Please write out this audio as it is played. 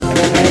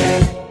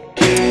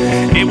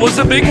was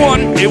a big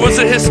one. It was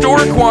a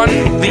historic one.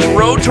 The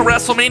road to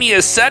WrestleMania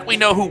is set. We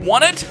know who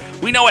won it.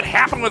 We know what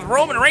happened with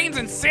Roman Reigns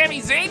and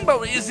Sami Zayn,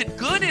 but is it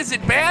good? Is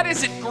it bad?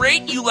 Is it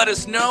great? You let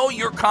us know.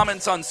 Your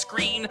comments on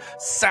screen.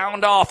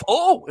 Sound off.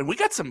 Oh, and we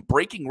got some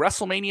breaking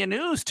WrestleMania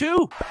news, too.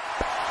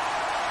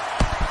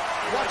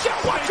 Watch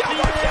out, watch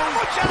out, watch out,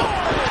 watch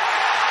out!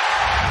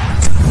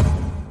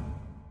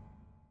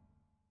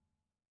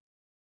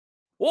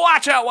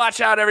 Watch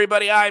out,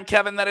 everybody. I'm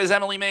Kevin. That is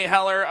Emily May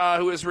Heller,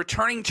 who is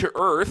returning to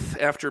Earth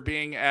after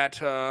being at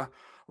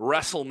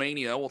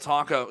WrestleMania. We'll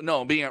talk,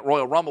 being at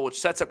Royal Rumble, which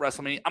sets up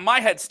WrestleMania. My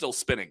head's still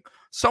spinning.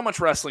 So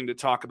much wrestling to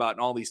talk about and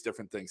all these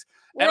different things.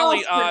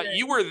 Emily,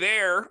 you were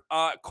there.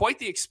 Quite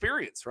the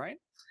experience, right?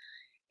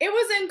 It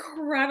was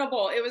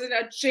incredible. It was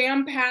a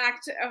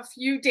jam-packed a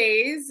few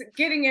days,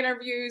 getting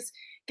interviews,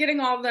 getting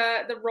all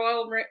the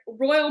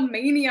Royal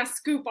Mania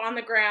scoop on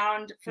the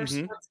ground for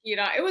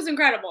Sportskeeda. It was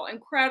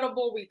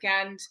incredible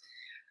weekend.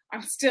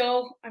 I'm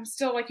still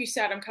like you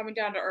said, I'm coming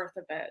down to earth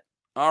a bit.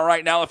 All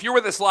right, now if you're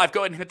with us live,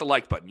 go ahead and hit the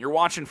like button. You're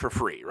watching for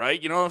free,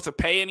 right? You don't have to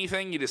pay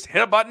anything. You just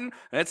hit a button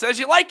and it says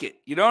you like it.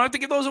 You don't have to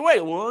give those away.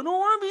 Well, I don't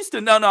want these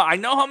to. No. I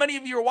know how many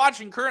of you are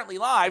watching currently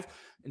live.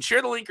 And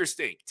share the link or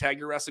stink. Tag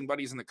your wrestling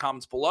buddies in the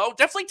comments below.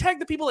 Definitely tag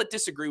the people that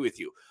disagree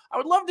with you. I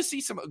would love to see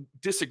some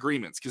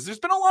disagreements because there's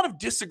been a lot of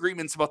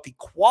disagreements about the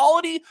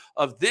quality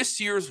of this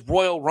year's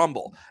Royal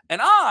Rumble. And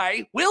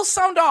I will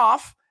sound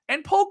off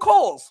and poke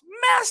holes,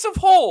 massive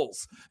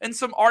holes, in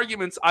some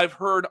arguments I've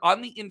heard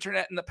on the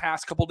internet in the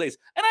past couple days.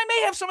 And I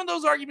may have some of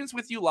those arguments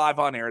with you live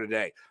on air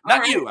today.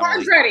 Not you,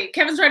 Kevin's ready.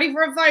 Kevin's ready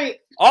for a fight.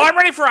 Oh, I'm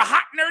ready for a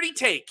hot, nerdy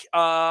take.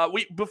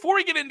 Before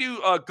we get into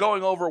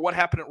going over what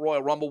happened at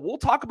Royal Rumble, we'll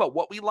talk about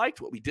what we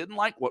liked, what we didn't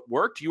like, what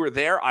worked. You were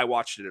there. I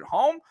watched it at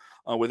home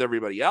with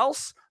everybody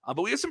else.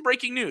 But we have some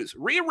breaking news.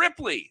 Rhea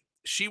Ripley,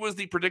 she was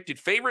the predicted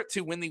favorite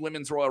to win the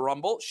Women's Royal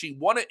Rumble. She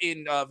won it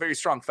in very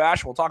strong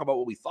fashion. We'll talk about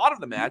what we thought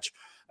of the match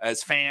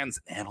as fans,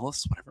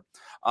 analysts, whatever.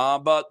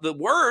 But the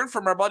word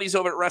from our buddies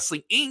over at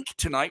Wrestling Inc.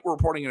 tonight, we're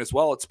reporting it as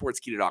well at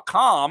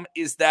sportskeeda.com,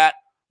 is that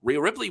Rhea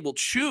Ripley will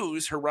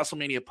choose her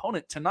WrestleMania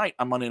opponent tonight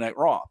on Monday Night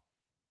Raw.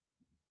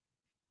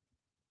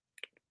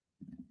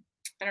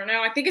 I don't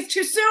know. I think it's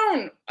too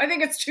soon.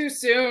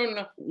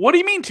 What do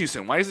you mean too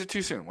soon? Why is it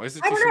too soon? I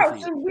don't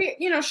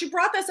know. So she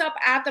brought this up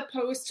at the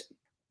post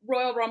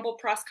Royal Rumble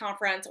press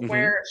conference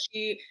where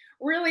she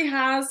really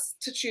has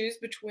to choose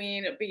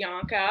between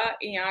Bianca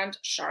and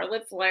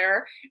Charlotte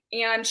Flair.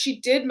 And she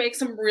did make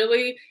some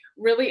really,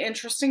 really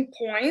interesting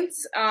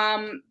points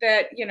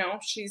that,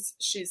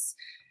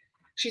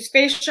 she's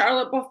faced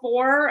Charlotte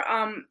before,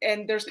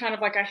 and there's kind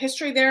of like a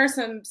history there,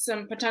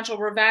 some potential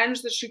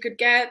revenge that she could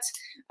get.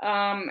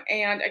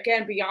 And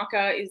again,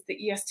 Bianca is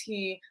the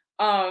EST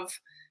of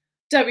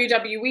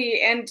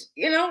WWE, and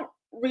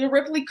Rhea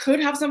Ripley could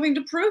have something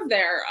to prove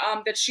there,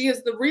 that she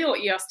is the real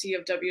EST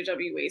of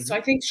WWE. So I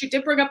think she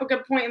did bring up a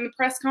good point in the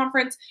press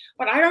conference,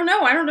 but I don't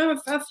know. I don't know if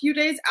a few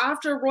days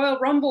after Royal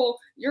Rumble,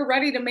 you're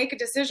ready to make a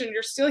decision.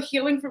 You're still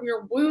healing from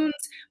your wounds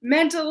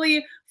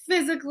mentally,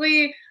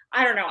 physically.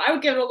 I don't know. I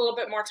would give it a little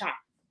bit more time.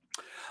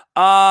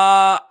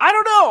 I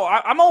don't know.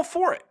 I'm all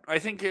for it. I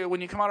think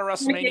when you come out of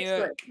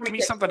WrestleMania, give me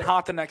something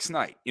hot the next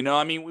night. There's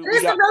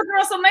the road to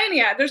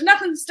WrestleMania. There's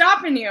nothing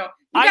stopping you.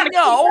 I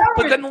know,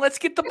 but then let's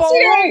get the ball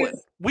rolling.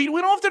 We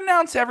don't have to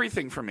announce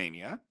everything for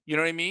Mania. You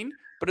know what I mean?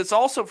 But it's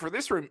also for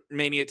this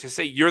Mania to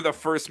say you're the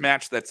first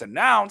match that's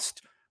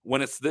announced.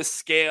 When it's this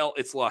scale,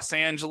 it's Los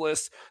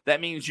Angeles.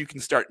 That means you can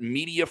start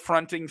media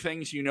fronting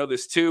things. You know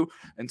this too,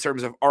 in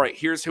terms of, all right,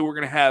 here's who we're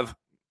going to have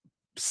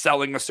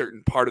selling a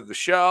certain part of the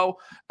show.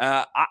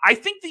 I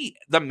think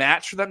the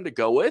match for them to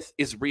go with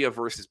is Rhea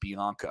versus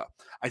Bianca.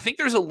 I think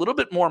there's a little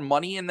bit more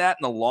money in that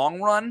in the long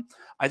run.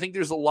 I think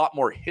there's a lot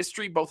more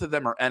history. Both of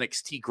them are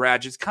NXT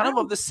graduates, kind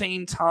of the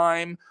same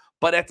time,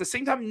 but at the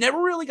same time, never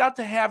really got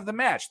to have the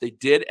match. They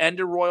did end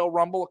a Royal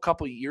Rumble a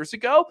couple of years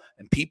ago,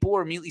 and people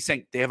are immediately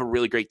saying they have a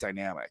really great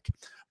dynamic.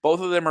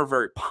 Both of them are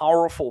very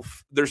powerful.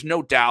 There's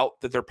no doubt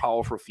that they're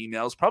powerful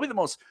females, probably the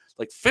most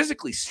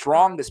physically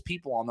strongest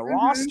people on the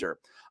roster.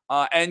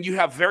 And you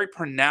have very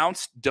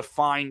pronounced,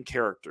 defined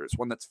characters.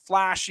 One that's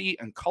flashy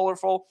and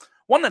colorful.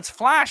 One that's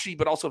flashy,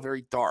 but also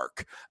very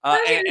dark.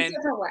 In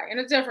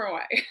a different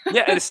way.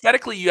 Yeah, and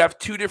aesthetically, you have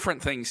two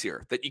different things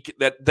here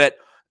that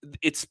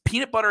it's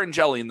peanut butter and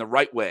jelly in the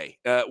right way,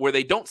 where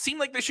they don't seem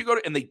like they should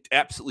and they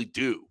absolutely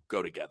do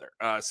go together.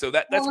 So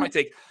that's my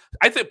take.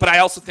 But I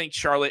also think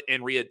Charlotte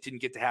and Rhea didn't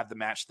get to have the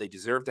match they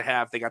deserve to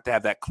have. They got to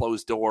have that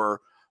closed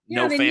door.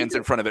 No fans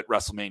in front of it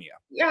WrestleMania.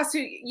 Yeah, so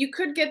you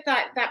could get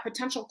that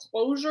potential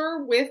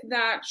closure with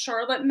that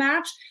Charlotte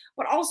match,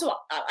 but also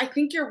I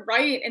think you're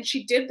right, and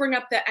she did bring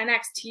up the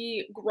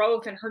NXT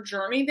growth and her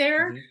journey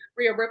there.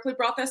 Rhea Ripley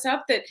brought this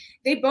up, that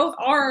they both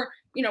are,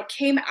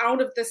 came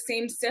out of the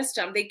same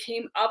system. They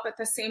came up at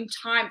the same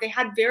time. They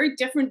had very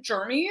different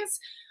journeys,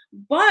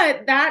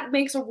 but that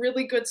makes a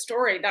really good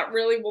story. That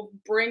really will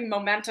bring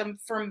momentum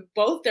from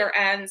both their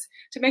ends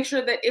to make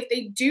sure that if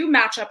they do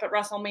match up at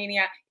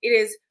WrestleMania, it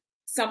is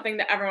something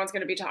that everyone's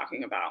going to be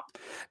talking about.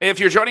 If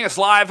you're joining us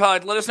live,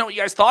 let us know what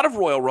you guys thought of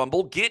Royal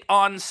Rumble. Get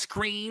on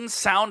screen,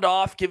 sound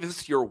off, give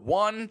us your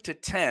 1 to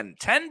 10.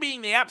 10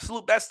 being the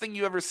absolute best thing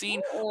you've ever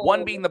seen,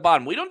 1 being the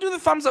bottom. We don't do the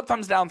thumbs up,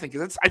 thumbs down thing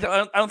because I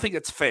don't think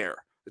it's fair.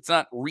 It's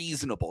not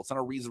reasonable. It's not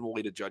a reasonable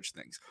way to judge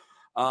things.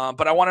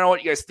 But I want to know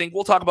what you guys think.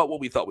 We'll talk about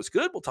what we thought was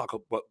good. We'll talk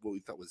about what we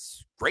thought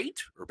was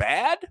great or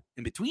bad,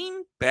 in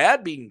between,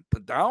 bad being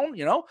put down,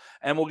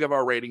 and we'll give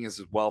our ratings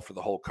as well for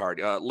the whole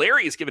card.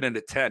 Larry has given it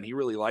a 10. He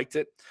really liked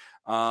it.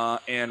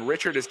 And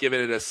Richard has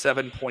given it a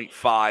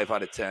 7.5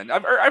 out of 10.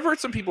 I've heard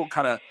some people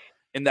kind of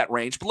in that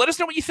range, but let us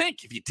know what you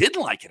think. If you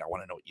didn't like it, I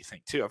want to know what you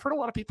think too. I've heard a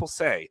lot of people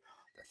say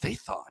that they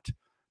thought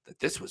that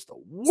this was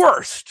the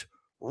worst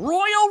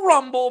Royal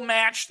Rumble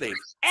match they've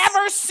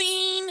ever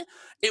seen.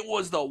 It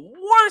was the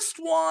worst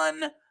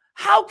one.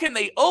 How can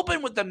they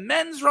open with the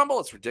men's Rumble?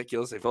 It's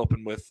ridiculous. They've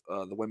opened with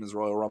the women's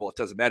Royal Rumble. It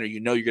doesn't matter.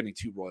 You're getting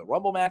 2 Royal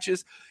Rumble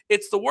matches.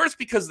 It's the worst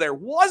because there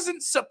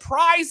wasn't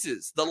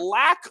surprises. The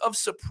lack of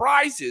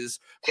surprises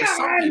for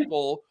some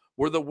people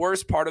were the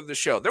worst part of the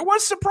show. There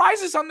was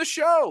surprises on the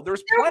show. There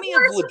was plenty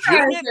of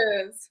legitimate.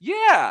 Surprises.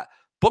 Yeah.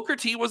 Booker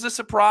T was a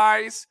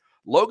surprise.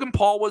 Logan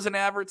Paul wasn't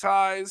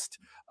advertised.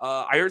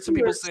 I heard some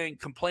people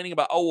complaining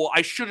about,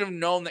 I should have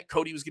known that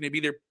Cody was going to be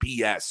there.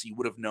 BS. You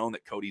would have known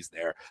that Cody's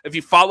there. If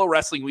you follow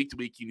wrestling week to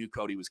week, you knew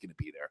Cody was going to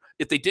be there.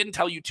 If they didn't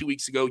tell you 2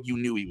 weeks ago, you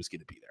knew he was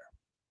going to be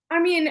there.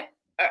 I mean,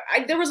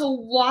 there was a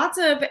lot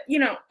of,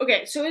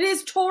 okay, so it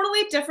is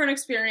totally different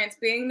experience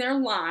being there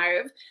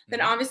live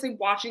than obviously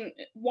watching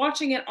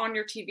it on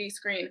your TV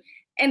screen.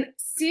 And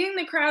seeing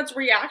the crowd's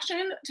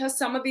reaction to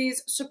some of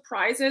these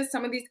surprises,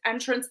 some of these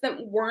entrants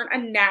that weren't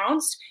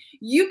announced,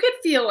 you could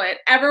feel it.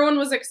 Everyone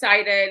was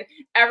excited.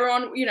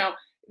 Everyone,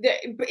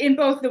 in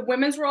both the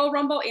women's Royal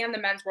Rumble and the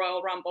men's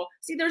Royal Rumble.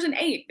 See, there's an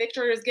 8.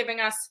 Victor is giving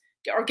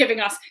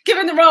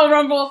the Royal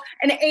Rumble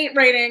an 8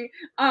 rating.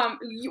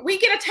 We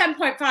get a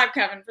 10.5,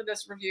 Kevin, for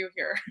this review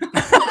here.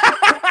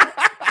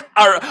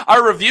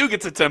 Our review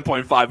gets a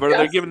 10.5, but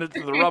they're giving it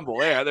to the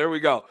Rumble. Yeah, there we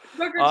go.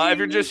 If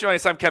you're just joining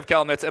us, I'm Kev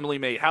Kell, and that's Emily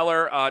May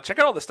Heller. Check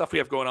out all the stuff we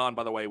have going on,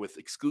 by the way, with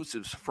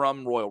exclusives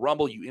from Royal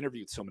Rumble. You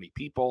interviewed so many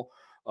people.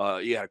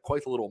 You had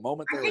quite a little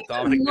moment there with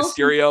Dominic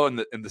Mysterio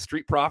and the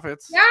Street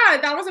Profits.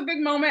 Yeah, that was a big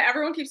moment.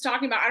 Everyone keeps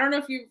talking about. I don't know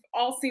if you've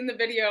all seen the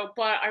video,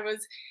 but I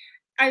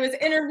was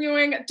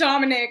interviewing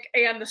Dominic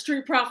and the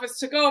Street Profits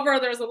took over.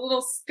 There was a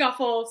little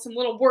scuffle. Some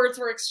little words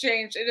were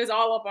exchanged. It is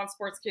all up on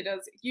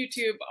Sportskeeda's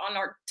YouTube, on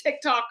our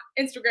TikTok,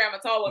 Instagram.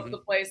 It's all over the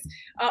place.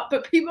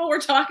 But people were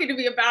talking to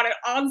me about it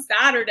on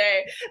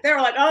Saturday. They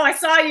were like, I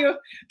saw you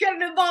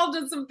getting involved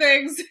in some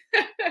things.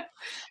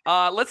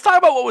 Let's talk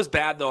about what was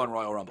bad, though, on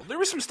Royal Rumble. There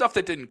was some stuff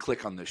that didn't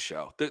click on this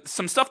show.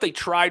 Some stuff they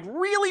tried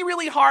really,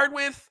 really hard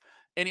with,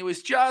 and it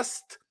was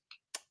just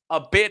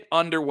a bit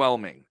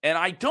underwhelming. And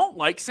I don't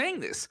like saying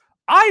this.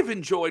 I've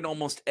enjoyed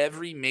almost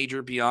every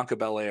major Bianca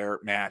Belair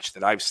match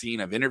that I've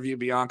seen. I've interviewed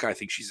Bianca. I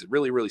think she's a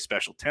really, really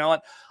special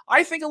talent.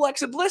 I think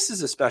Alexa Bliss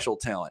is a special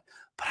talent.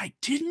 But I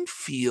didn't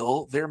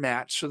feel their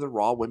match for the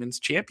Raw Women's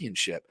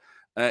Championship.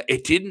 I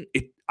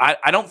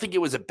don't think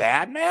it was a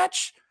bad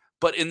match,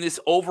 but in this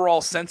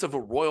overall sense of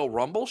a Royal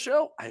Rumble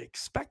show, I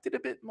expected a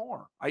bit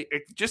more.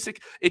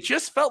 It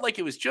just felt like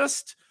it was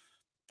just,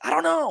 I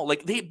don't know,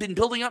 like they've been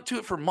building up to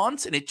it for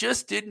months, and it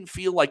just didn't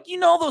feel like,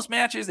 those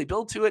matches, they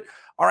build to it.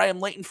 All right, I'm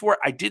waiting for it.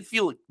 I did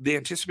feel the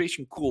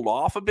anticipation cooled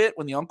off a bit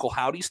when the Uncle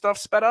Howdy stuff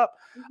sped up.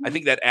 I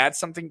think that adds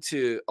something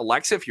to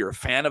Alexa if you're a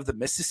fan of the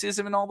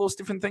mysticism and all those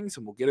different things,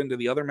 and we'll get into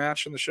the other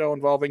match in the show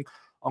involving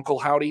Uncle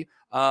Howdy.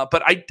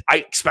 But I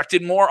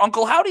expected more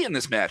Uncle Howdy in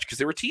this match because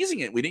they were teasing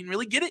it. We didn't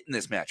really get it in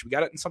this match. We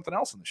got it in something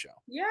else in the show.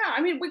 Yeah,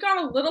 I mean, we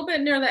got a little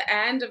bit near the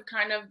end of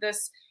kind of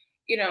this,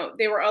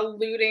 they were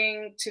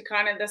alluding to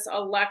kind of this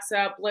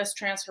Alexa Bliss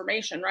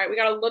transformation, right? We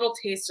got a little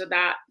taste of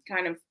that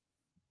kind of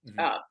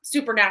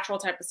supernatural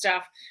type of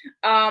stuff.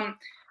 I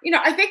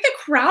think the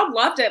crowd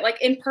loved it, like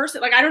in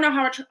person. Like, I don't know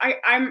how much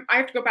I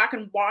have to go back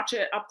and watch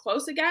it up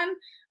close again,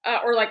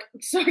 or like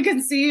so I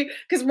can see,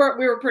 because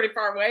we were pretty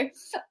far away.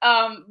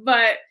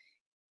 But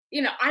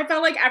I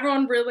felt like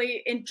everyone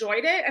really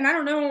enjoyed it, and I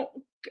don't know,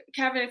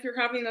 Kevin, if you're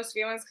having those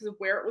feelings because of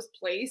where it was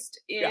placed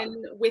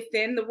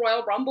within the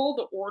Royal Rumble,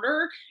 the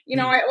order.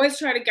 I always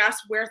try to guess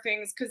where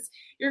things, because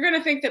you're going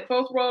to think that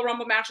both Royal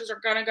Rumble matches are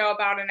going to go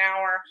about an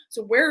hour.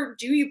 So where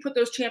do you put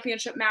those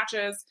championship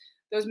matches,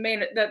 the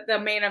main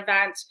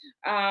event?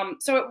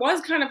 So it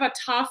was kind of a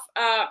tough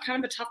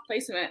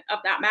placement of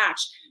that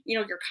match.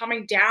 You're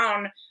coming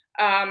down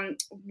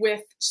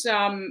with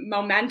some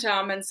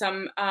momentum and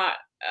some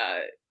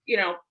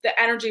the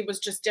energy was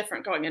just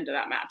different going into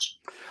that match.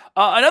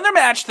 Another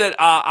match that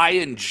I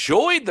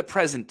enjoyed the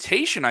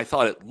presentation. I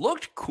thought it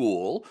looked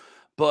cool,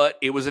 but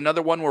it was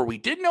another one where we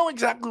didn't know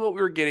exactly what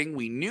we were getting.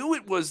 We knew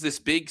it was this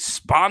big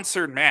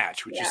sponsored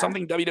match, which is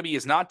something WWE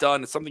has not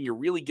done. It's something you're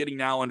really getting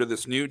now under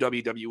this new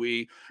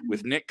WWE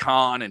with Nick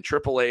Khan and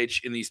Triple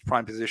H in these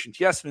prime positions.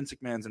 Yes, Vince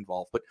McMahon's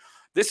involved, but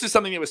this is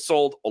something that was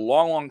sold a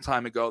long, long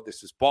time ago.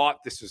 This was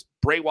bought. This is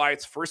Bray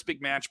Wyatt's first big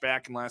match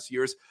back in last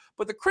year's.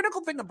 But the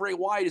critical thing of Bray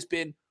Wyatt has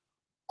been,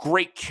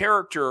 great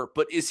character,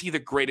 but is he the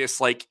greatest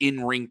like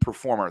in-ring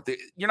performer?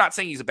 You're not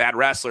saying he's a bad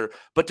wrestler,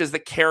 but does the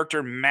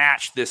character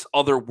match this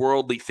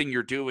otherworldly thing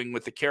you're doing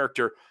with the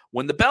character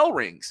when the bell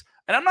rings?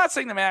 And I'm not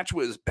saying the match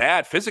was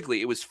bad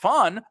physically. It was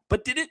fun,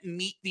 but did it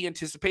meet the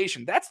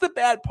anticipation? That's the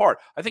bad part.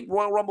 I think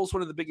Royal Rumble is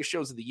one of the biggest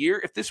shows of the year.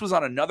 If this was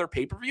on another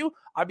pay-per-view,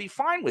 I'd be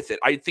fine with it.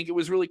 I think it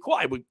was really cool.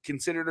 I would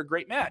consider it a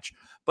great match.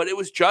 But it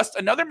was just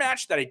another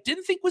match that I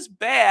didn't think was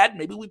bad.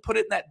 Maybe we put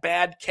it in that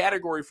bad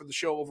category for the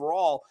show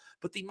overall.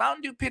 But the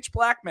Mountain Dew Pitch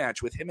Black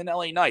match with him and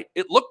LA Knight,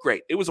 it looked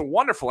great. It was a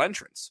wonderful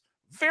entrance.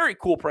 Very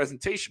cool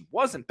presentation.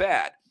 Wasn't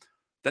bad.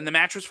 Then the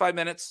match was 5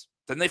 minutes.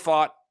 Then they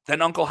fought.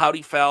 Then Uncle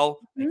Howdy fell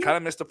and kind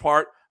of missed a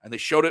part. And they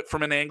showed it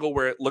from an angle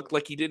where it looked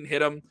like he didn't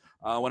hit him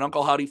when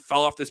Uncle Howdy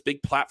fell off this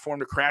big platform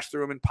to crash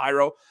through him in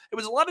pyro. It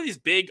was a lot of these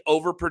big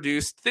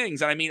overproduced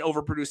things. And I mean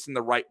overproduced in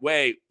the right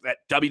way that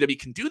WWE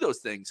can do those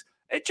things.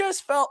 It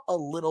just felt a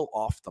little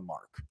off the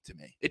mark to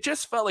me. It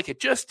just felt like it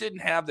just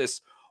didn't have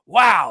this,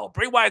 wow,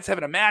 Bray Wyatt's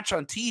having a match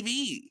on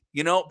TV,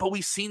 you know, but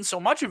we've seen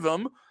so much of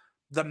him.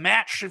 The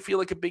match should feel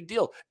like a big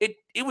deal.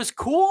 It was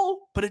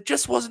cool, but it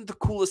just wasn't the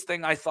coolest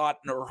thing I thought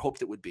or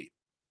hoped it would be.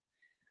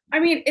 I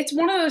mean, it's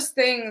one of those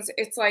things,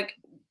 it's like,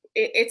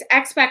 it's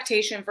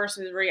expectation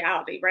versus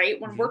reality, right?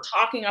 When we're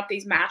talking up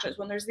these matches,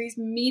 when there's these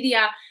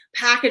media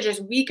packages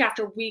week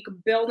after week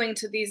building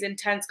to these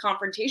intense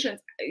confrontations,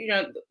 you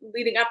know,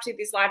 leading up to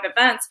these live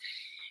events,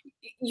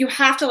 you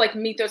have to like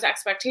meet those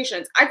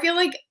expectations. I feel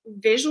like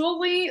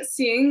visually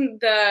seeing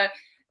the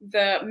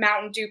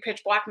Mountain Dew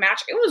Pitch Black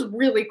match, it was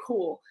really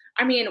cool.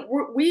 I mean,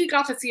 we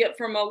got to see it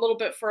from a little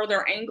bit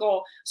further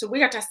angle. So we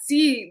got to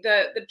see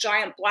the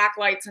giant black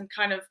lights and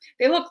kind of,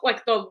 they look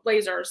like the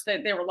lasers.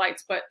 They were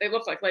lights, but they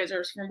look like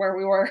lasers from where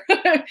we were.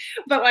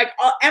 But like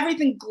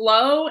everything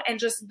glow and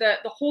just the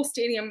whole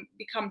stadium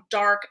become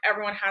dark.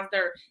 Everyone has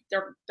their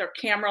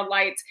camera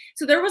lights.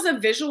 So there was a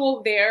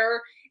visual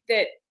there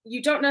that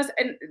you don't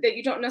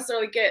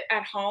necessarily get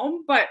at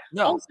home, but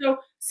also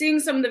seeing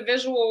some of the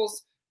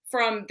visuals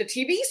from the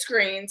TV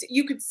screens,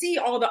 you could see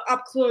all the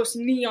up close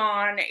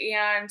neon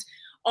and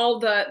all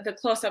the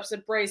close-ups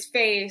of Bray's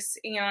face.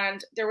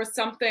 And there was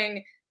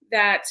something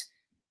that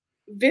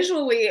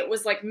visually it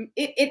was like,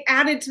 it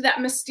added to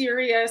that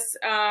mysterious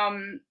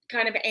kind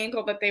of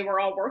angle that they were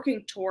all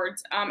working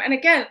towards. And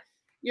again,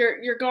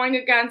 you're going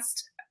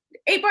against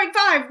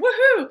 8.5,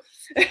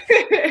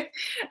 woohoo!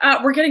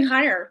 We're getting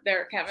higher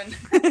there, Kevin.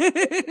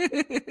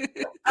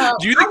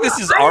 Do you think this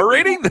is R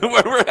rating?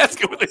 We're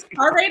asking what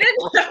R-rated?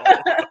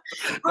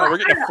 No, we're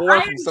getting a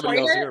 4 from somebody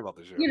else here about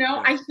the show. You know,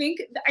 yeah. I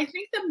think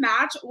the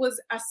match was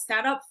a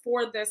setup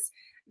for this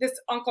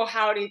Uncle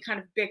Howdy kind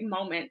of big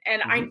moment,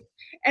 and I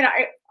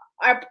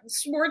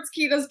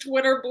Schwartzkita's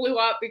Twitter blew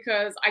up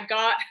because I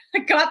got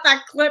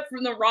that clip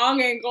from the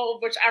wrong angle,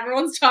 which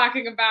everyone's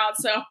talking about.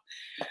 So,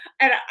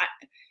 and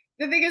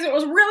the thing is, it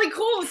was really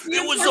cool.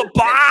 It was a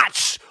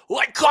botch.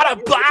 I caught a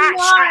botch.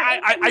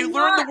 I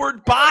learned the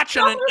word botch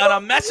on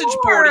a message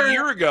board a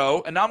year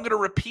ago, and now I'm going to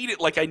repeat it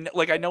like I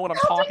know what I'm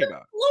talking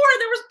about.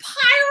 There was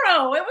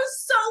pyro. It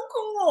was so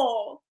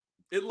cool.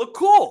 It looked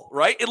cool,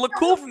 right? It looked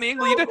cool from the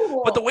angle you did.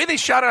 But the way they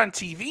shot it on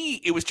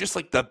TV, it was just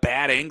like the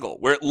bad angle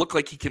where it looked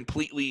like he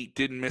completely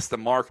didn't miss the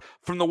mark.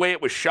 From the way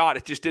it was shot,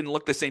 it just didn't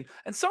look the same.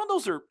 And some of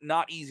those are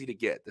not easy to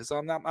get. So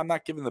I'm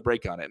not giving the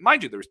break on it.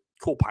 Mind you, there was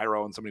cool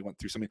pyro and somebody went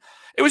through something.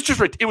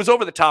 It was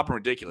over the top and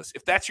ridiculous.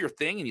 If that's your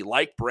thing and you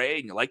like Bray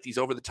and you like these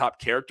over the top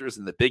characters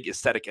and the big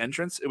aesthetic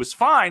entrance, it was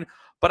fine.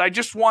 But I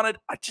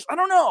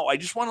don't know. I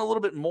just wanted a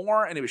little bit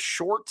more, and it was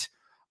short.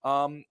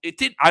 It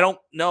did. I don't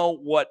know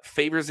what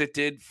favors it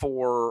did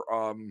for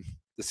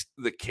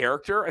the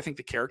character. I think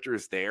the character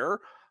is there,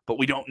 but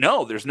we don't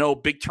know. There's no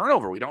big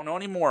turnover. We don't know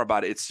any more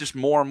about it. It's just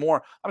more and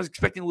more. I was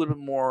expecting a little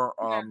bit more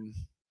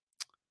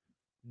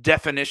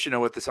definition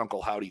of what this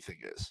Uncle Howdy thing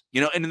is,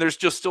 you know. And there's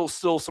just still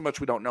so much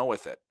we don't know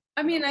with it.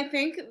 I mean, I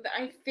think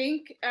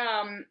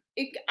I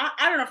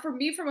don't know. For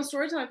me, from a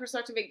storytelling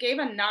perspective, it gave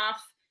enough.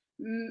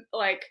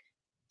 Like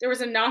there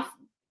was enough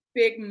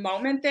big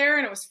moment there,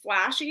 and it was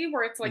flashy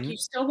where it's like you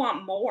still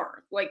want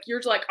more. Like you're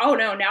like, oh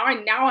no, now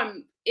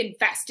I'm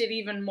invested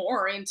even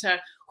more into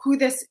who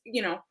this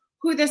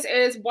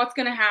is, what's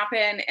going to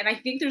happen. And I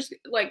think there's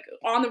like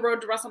on the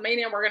road to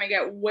WrestleMania, we're going to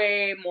get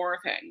way more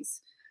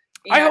things.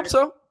 And I hope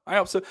so.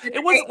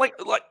 It was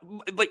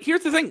like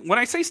here's the thing. When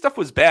I say stuff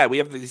was bad, we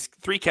have these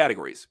 3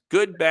 categories: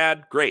 good,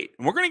 bad, great.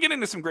 And we're going to get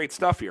into some great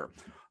stuff here.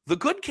 The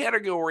good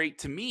category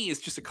to me is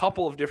just a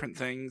couple of different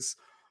things.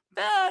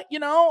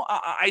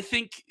 I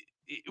think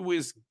it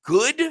was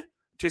good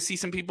to see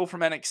some people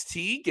from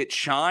NXT get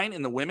shine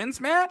in the women's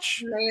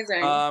match.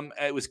 Amazing.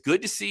 It was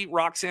good to see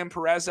Roxanne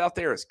Perez out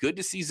there. It's good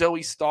to see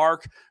Zoe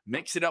Stark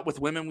mix it up with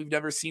women we've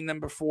never seen them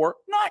before.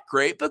 Not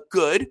great, but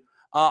good.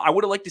 I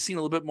would have liked to seen a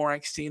little bit more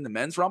NXT in the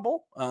men's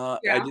Rumble.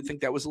 I did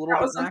think that was a little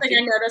bit something lacking.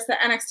 I noticed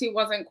that NXT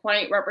wasn't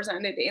quite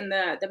represented in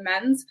the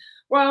men's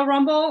Royal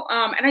Rumble.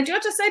 And I do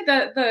have to say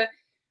the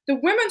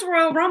women's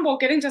Royal Rumble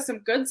getting to some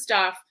good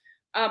stuff.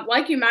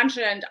 Like you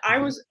mentioned,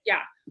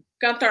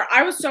 Gunther,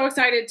 I was so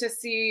excited to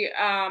see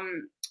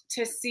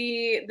to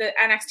see the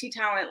NXT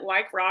talent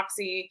like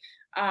Roxy.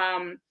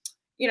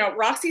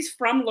 Roxy's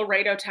from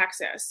Laredo,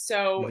 Texas.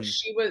 So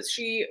she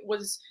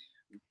was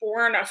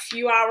born a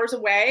few hours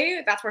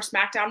away. That's where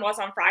SmackDown was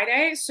on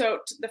Friday. So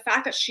the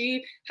fact that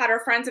she had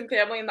her friends and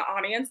family in the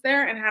audience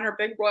there and had her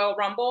big Royal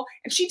Rumble,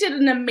 and she did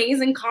an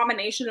amazing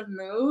combination of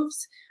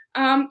moves,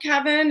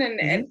 Kevin,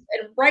 and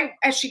right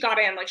as she got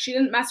in, like, she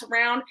didn't mess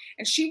around,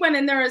 and she went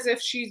in there as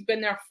if she's been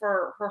there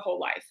for her whole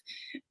life.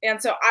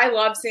 And so I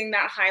love seeing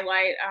that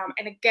highlight.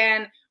 And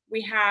again,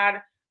 we had,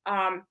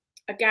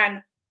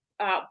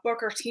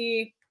 Booker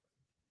T,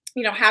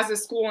 has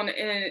his school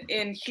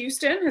in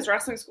Houston, his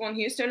wrestling school in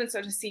Houston. And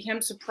so to see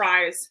him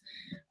surprise,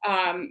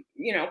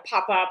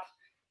 pop up,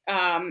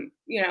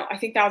 I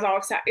think that was all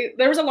exciting.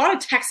 There was a lot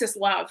of Texas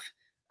love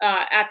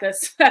at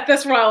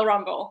this Royal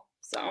Rumble.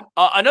 So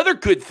another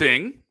good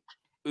thing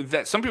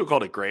that some people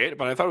called it great,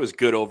 but I thought it was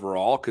good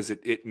overall because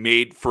it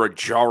made for a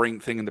jarring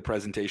thing in the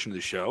presentation of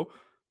the show.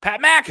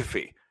 Pat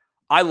McAfee.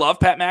 I love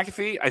Pat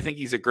McAfee. I think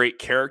he's a great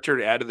character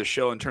to add to the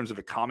show in terms of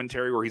a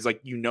commentary where he's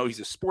like, he's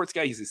a sports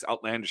guy. He's this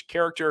outlandish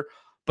character,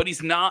 but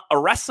he's not a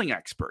wrestling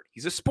expert.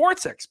 He's a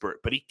sports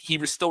expert, but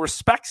he still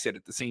respects it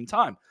at the same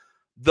time.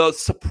 The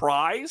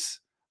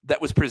surprise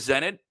that was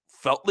presented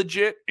felt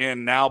legit,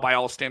 and now by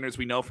all standards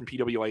we know from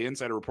PWI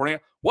Insider reporting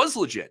it, was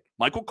legit.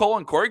 Michael Cole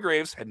and Corey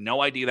Graves had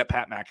no idea that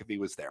Pat McAfee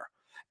was there.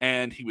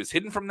 And he was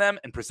hidden from them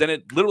and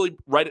presented literally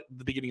right at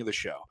the beginning of the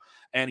show.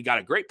 And he got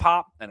a great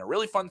pop and a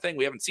really fun thing.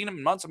 We haven't seen him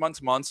in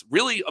months.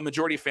 Really, a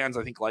majority of fans,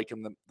 I think, like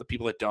him. The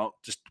people that don't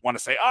just want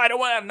to say, I don't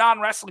want a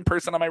non-wrestling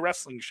person on my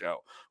wrestling show,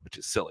 which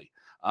is silly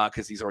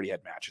because he's already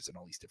had matches and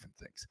all these different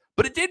things.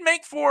 But it did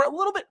make for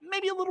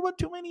maybe a little bit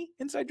too many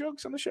inside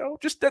jokes on the show.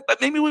 Just that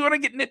maybe we want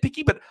to get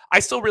nitpicky, but I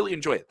still really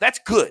enjoy it. That's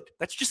good.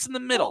 That's just in the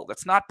middle.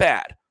 That's not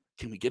bad.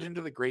 Can we get into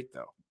the great,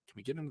 though? Can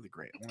we get into the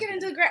great? Let's get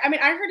into the great. I mean,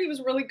 I heard he was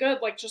really good,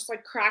 just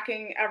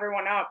cracking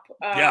everyone up.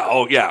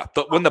 Yeah.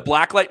 When the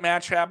blacklight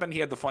match happened, he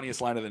had the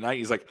funniest line of the night.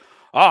 He's like,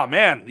 "Oh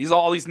man,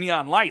 all these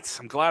neon lights.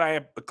 I'm glad I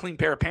have a clean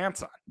pair of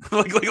pants on."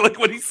 like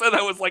when he said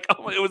that was like,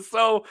 oh, it was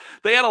so.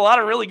 They had a lot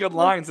of really good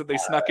lines that they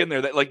snuck in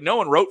there that no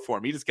one wrote for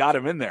him. He just got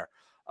him in there,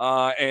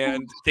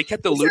 and they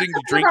kept alluding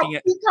to drinking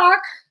it.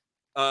 Peacock?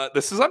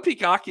 This is on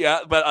Peacock,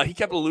 yeah, but he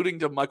kept alluding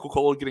to Michael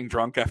Cole getting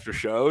drunk after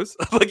shows.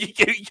 He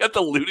kept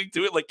alluding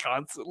to it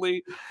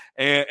constantly,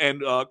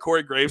 and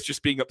Corey Graves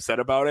just being upset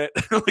about it,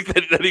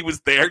 that he was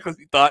there because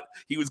he thought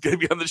he was going to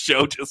be on the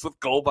show just with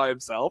Cole by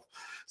himself.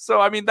 So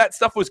I mean, that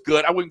stuff was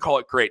good. I wouldn't call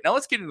it great. Now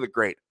let's get into the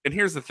great. And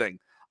here's the thing: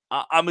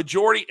 a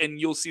majority, and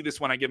you'll see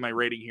this when I give my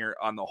rating here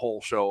on the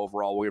whole show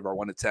overall. We have our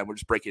 1 to 10. We're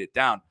just breaking it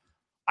down.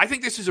 I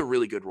think this is a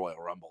really good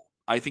Royal Rumble.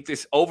 I think the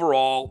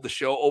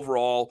show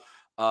overall.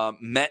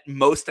 Met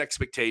most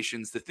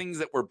expectations. The things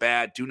that were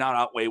bad do not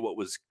outweigh what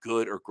was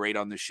good or great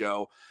on the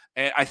show.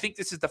 And I think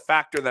this is the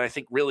factor that I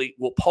think really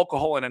will poke a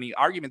hole in any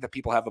argument that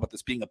people have about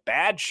this being a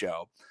bad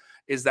show,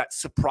 is that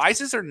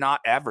surprises are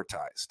not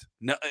advertised.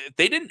 No,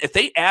 if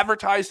they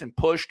advertised and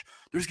pushed,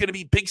 there's going to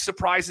be big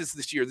surprises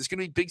this year. There's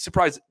going to be big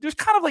surprises. There's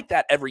kind of like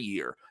that every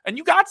year. And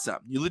you got some.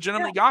 You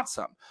legitimately got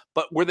some.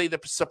 But were they the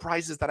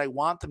surprises that I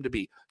want them to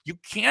be? You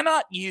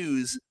cannot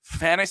use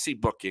fantasy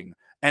booking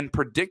and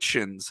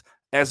predictions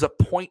as a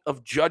point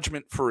of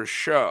judgment for a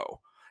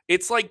show.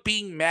 It's like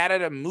being mad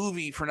at a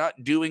movie for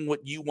not doing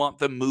what you want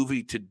the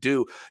movie to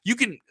do. You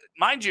can,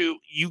 mind you,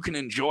 can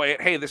enjoy it.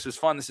 Hey, this is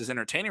fun. This is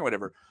entertaining or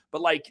whatever.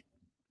 But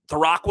The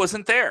Rock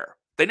wasn't there.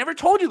 They never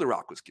told you The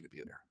Rock was going to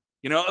be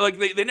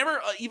there. They never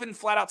even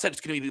flat out said it's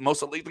going to be the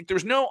most elite.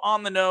 There's no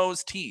on the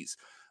nose tease.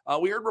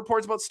 We heard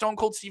reports about Stone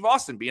Cold Steve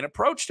Austin being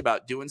approached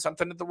about doing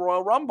something at the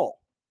Royal Rumble.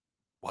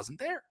 Wasn't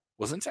there.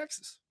 Was in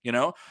Texas,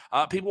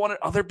 people wanted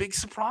other big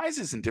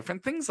surprises and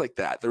different things like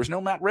that. There was no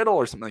Matt Riddle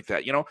or something like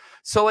that,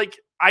 So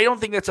I don't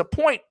think that's a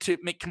point to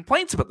make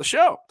complaints about the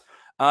show.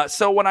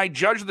 So when I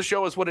judge the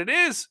show as what it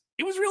was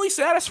really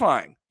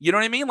satisfying. You know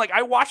what I mean?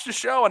 I watched the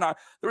show and there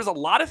was a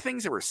lot of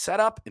things that were set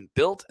up and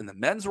built in the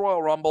men's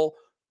Royal Rumble.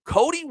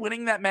 Cody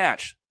winning that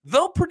match,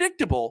 though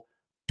predictable,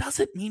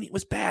 doesn't mean it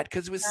was bad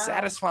because it was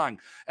satisfying.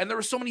 And there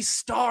were so many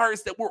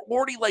stars that were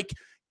already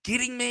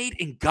getting made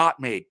and got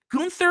made.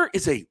 Gunther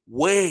is a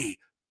way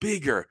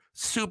bigger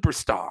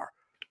superstar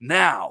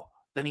now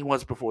than he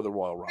was before the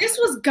Royal Rumble. This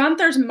was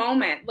Gunther's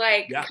moment,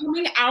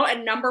 coming out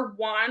at number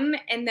 1,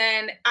 and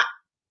then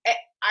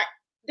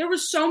there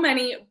was so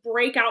many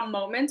breakout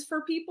moments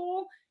for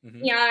people,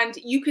 and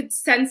you could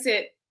sense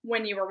it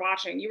when you were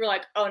watching. You were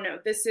like, oh no,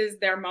 this is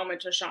their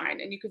moment to shine.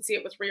 And you could see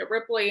it with Rhea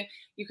Ripley.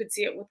 You could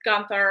see it with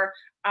Gunther.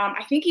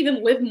 I think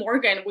even Liv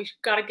Morgan, we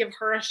got to give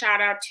her a shout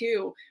out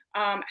too.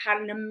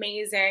 Had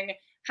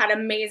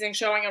amazing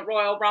showing at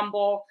Royal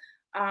Rumble.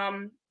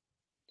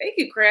 Thank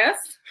you, Chris.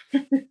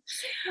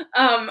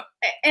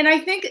 And I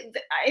think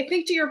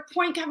to your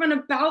point, Kevin,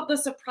 about the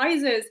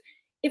surprises,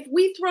 if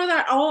we throw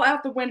that all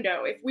out the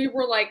window, if we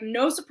were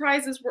no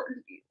surprises,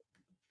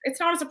 it's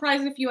not a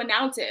surprise if you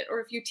announce it or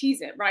if you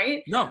tease it,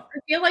 right? No. I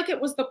feel like it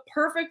was the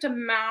perfect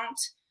amount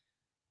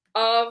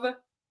of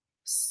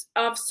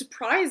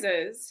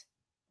surprises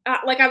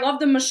like I love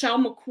the Michelle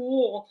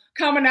McCool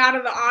coming out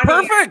of the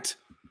audience.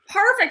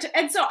 Perfect.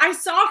 And so I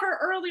saw her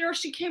earlier.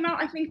 She came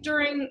out, I think,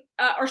 during,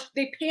 or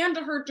they panned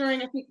to her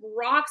during, I think,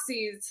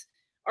 Roxanne's.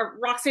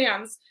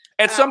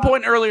 At some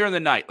point earlier in the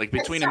night, like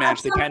between a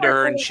match, they panned to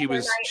her, and she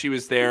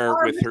was there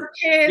with her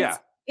kids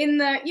in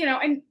the,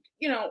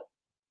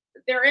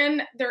 they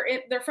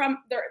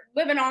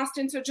live in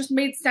Austin, so it just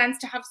made sense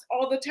to have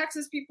all the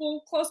Texas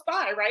people close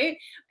by, right?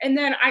 And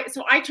then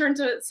I turned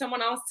to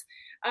someone else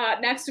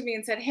next to me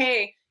and said,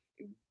 hey,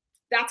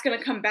 that's going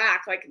to come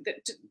back. Like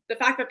the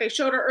fact that they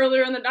showed her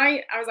earlier in the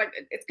night, I was like,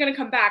 it's going to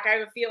come back. I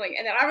have a feeling.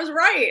 And then I was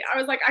right. I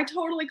was like, I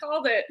totally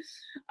called it.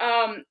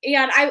 And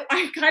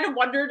I kind of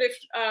wondered if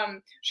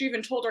she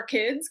even told her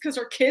kids, because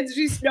her kids,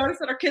 she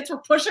noticed that her kids were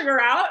pushing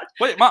her out.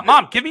 Wait,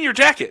 mom, give me your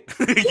jacket.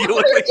 You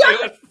look like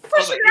I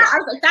was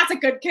like, that's a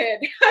good kid.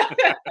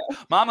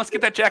 Mom, let's get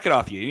that jacket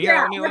off you.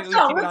 Let's keep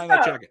an eye on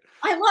that jacket.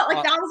 I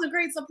love, that was a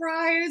great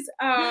surprise.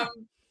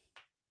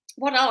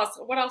 What else?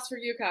 What else for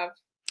you, Kev?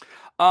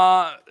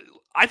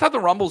 I thought the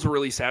Rumbles were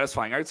really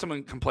satisfying. I heard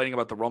someone complaining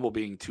about the Rumble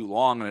being too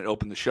long and it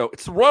opened the show.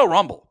 It's the Royal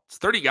Rumble. It's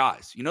 30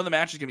 guys. The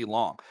match is going to be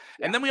long.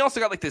 Yeah. And then we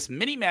also got like this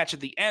mini match at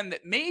the end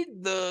that made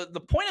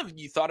the point of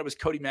you thought it was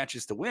Cody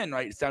matches to win,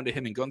 right? It's down to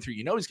him and Gunther.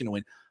 He's going to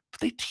win.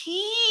 But they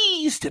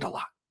teased it a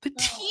lot. They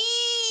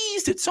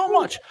teased it so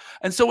much.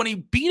 And so when he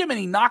beat him and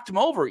he knocked him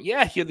over, he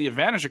had the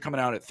advantage of coming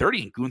out at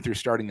 30 and Gunther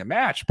starting the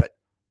match. But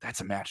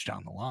that's a match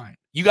down the line.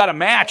 You got a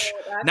match.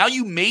 Now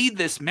you made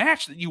this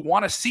match that you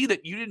want to see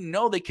that you didn't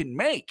know they can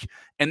make.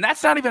 And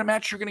that's not even a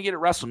match you're going to get at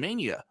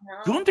WrestleMania.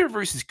 No. Gunther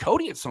versus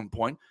Cody at some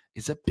point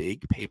is a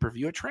big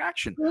pay-per-view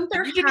attraction. You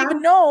didn't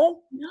even know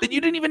that you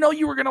didn't even know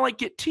you were going to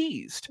get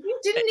teased. You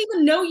didn't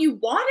even know you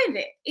wanted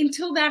it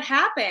until that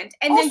happened.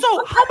 And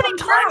also, how many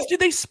times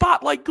did they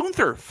spotlight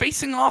Gunther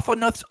facing off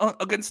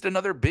against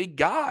another big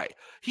guy?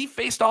 He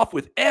faced off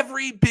with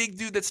every big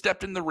dude that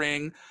stepped in the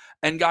ring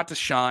and got to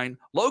shine.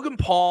 Logan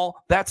Paul,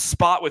 that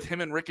spot with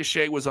him and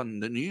Ricochet was on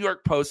the New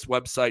York Post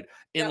website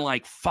in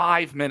like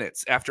 5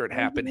 minutes after it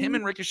happened. Him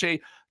and Ricochet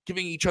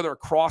giving each other a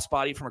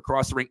crossbody from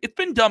across the ring. It's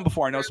been done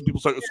before. I know some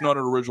people say it's not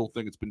an original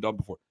thing. It's been done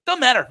before. Doesn't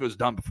matter if it was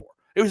done before.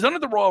 It was done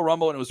at the Royal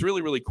Rumble, and it was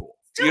really, really cool.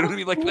 You know what I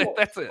mean? Like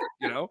that's it.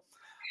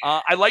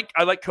 I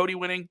like Cody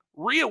winning,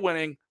 Rhea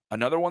winning.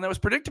 Another one that was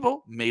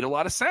predictable, made a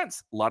lot of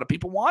sense. A lot of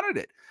people wanted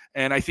it,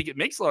 and I think it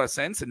makes a lot of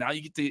sense. And now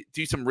you get to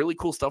do some really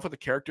cool stuff with a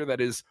character that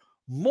is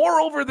more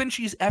over than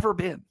she's ever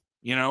been.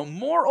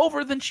 More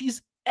over than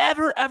she's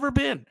ever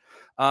been.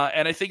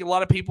 And I think a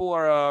lot of people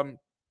are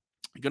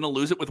going to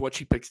lose it with what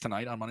she picks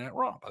tonight on Monday Night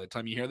Raw. By the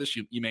time you hear this,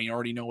 you may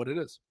already know what it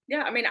is.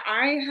 Yeah, I mean,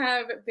 I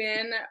have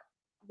been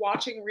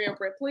watching Rhea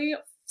Ripley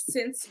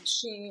since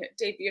she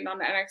debuted on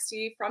the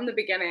NXT from the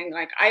beginning.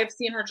 Like, I have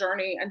seen her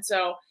journey. And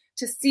so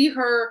to see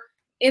her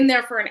in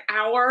there for an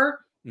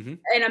hour, and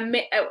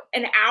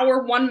an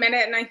hour, 1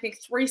 minute, and I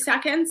think 3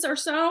 seconds or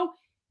so,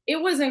 it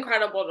was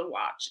incredible to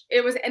watch.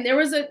 It was, and there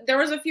was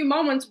a few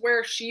moments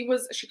where she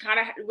kind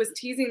of was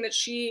teasing that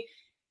she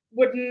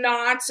would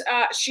not,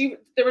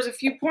 there was a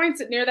few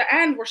points near the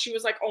end where she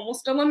was like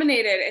almost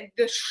eliminated, and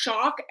the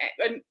shock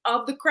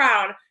of the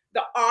crowd,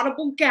 the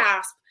audible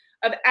gasp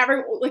of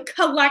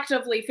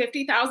collectively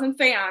 50,000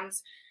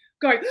 fans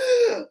going,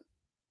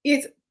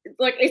 it's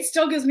like, it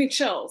still gives me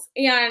chills.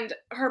 And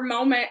her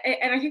moment,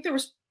 and I think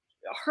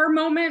her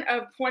moment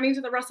of pointing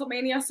to the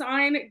WrestleMania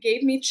sign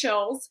gave me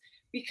chills,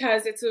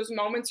 because it's those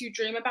moments you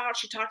dream about.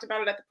 She talked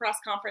about it at the press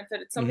conference, that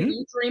it's something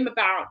you dream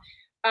about.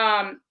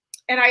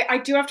 And I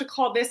do have to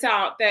call this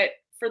out, that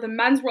for the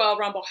men's Royal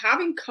Rumble,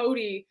 having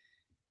Cody,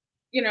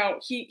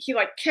 he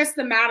like kissed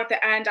the mat at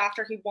the end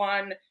after he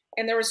won.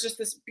 And there was just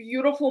this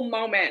beautiful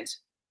moment.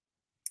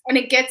 And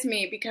it gets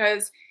me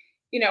because,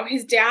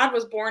 his dad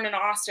was born in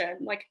Austin.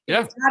 Like,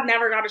 his dad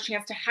never got a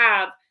chance to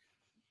have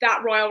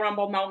that Royal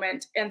Rumble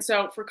moment. And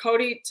so for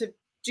Cody to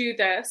do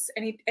this,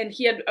 and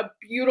he had a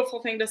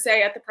beautiful thing to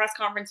say at the press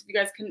conference, if you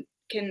guys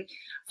can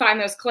find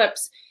those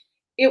clips,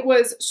 it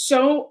was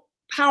so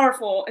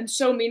powerful and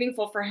so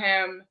meaningful for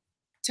him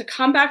to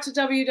come back to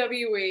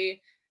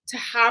WWE, to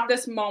have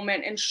this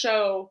moment and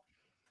show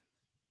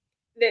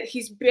that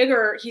he's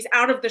bigger, he's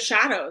out of the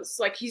shadows,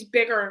 like he's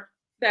bigger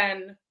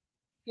than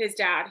his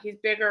dad, he's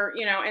bigger,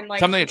 and like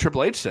something that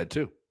Triple H said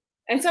too.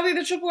 And something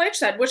that Triple H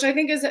said, which I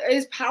think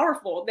is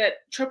powerful,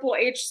 that Triple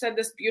H said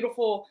this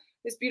beautiful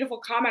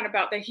comment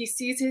about that he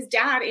sees his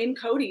dad in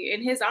Cody,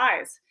 in his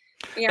eyes.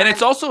 And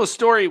it's also a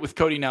story with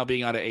Cody now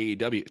being out of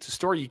AEW. It's a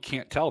story you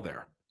can't tell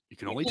there. You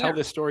can only tell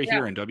this story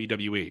here in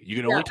WWE. You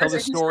can only tell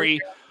this story.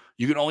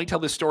 You can only tell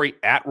this story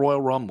at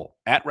Royal Rumble,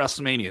 at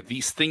WrestleMania.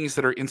 These things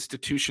that are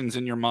institutions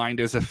in your mind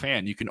as a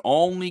fan. You can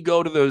only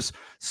go to those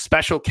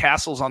special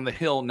castles on the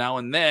hill now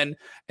and then,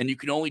 and you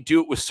can only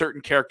do it with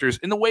certain characters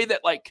in the way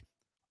that, like,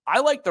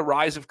 I like the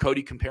rise of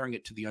Cody comparing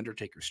it to the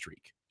Undertaker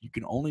streak. You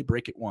can only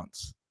break it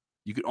once.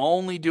 You can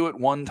only do it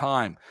one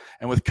time.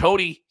 And with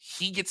Cody,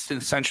 he gets to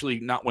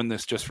essentially not win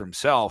this just for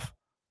himself.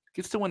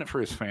 He gets to win it for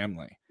his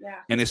family. Yeah.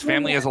 And his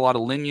family has a lot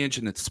of lineage,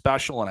 and it's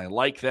special, and I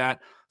like that.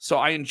 So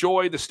I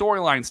enjoy the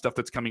storyline stuff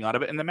that's coming out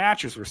of it, and the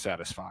matches were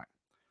satisfying.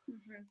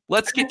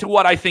 Let's get to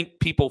what I think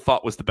people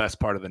thought was the best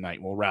part of the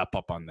night. We'll wrap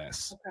up on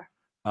this.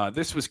 Okay.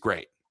 This was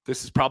great.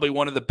 This is probably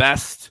one of the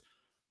best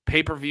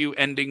pay-per-view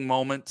ending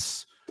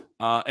moments.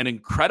 An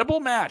incredible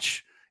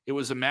match. It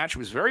was a match. It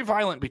was very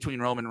violent between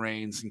Roman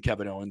Reigns and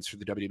Kevin Owens for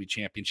the WWE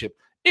Championship.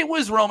 It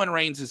was Roman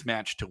Reigns'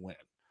 match to win.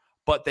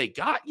 But they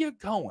got you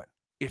going.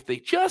 If they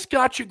just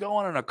got you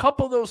going on a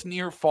couple of those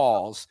near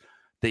falls,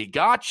 they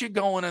got you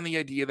going on the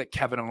idea that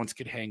Kevin Owens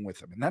could hang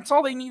with him. And that's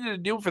all they needed to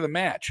do for the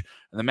match.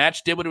 And the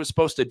match did what it was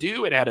supposed to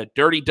do. It had a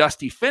dirty,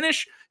 dusty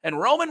finish. And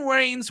Roman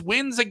Reigns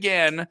wins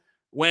again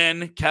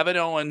when Kevin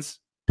Owens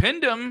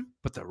pinned him,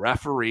 but the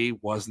referee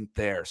wasn't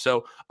there.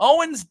 So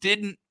Owens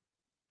didn't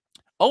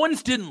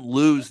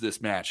lose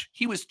this match.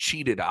 He was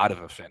cheated out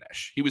of a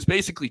finish. He was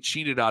basically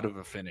cheated out of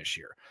a finish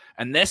here.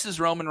 And this is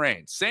Roman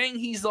Reigns saying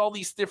he's all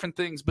these different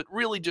things, but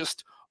really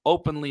just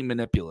openly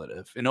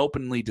manipulative and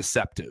openly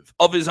deceptive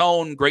of his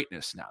own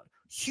greatness now.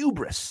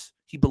 Hubris.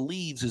 He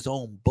believes his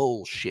own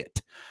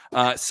bullshit.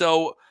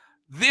 So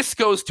this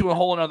goes to a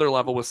whole another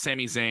level with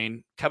Sami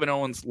Zayn, Kevin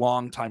Owens'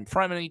 longtime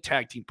frenemy,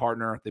 tag team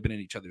partner. They've been in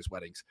each other's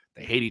weddings.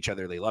 They hate each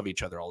other. They love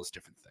each other, all those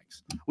different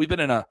things. We've been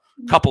in a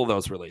couple of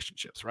those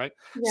relationships, right?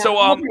 Yeah. So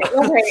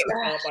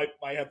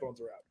my headphones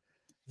are out.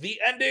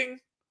 The ending,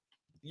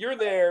 you're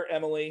there,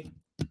 Emily.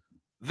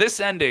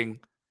 This ending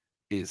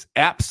is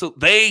absolute.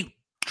 They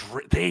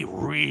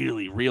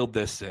really reeled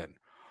this in.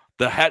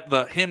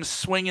 Him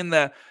swinging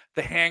the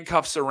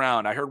handcuffs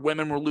around. I heard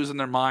women were losing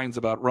their minds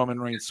about Roman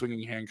Reigns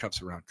swinging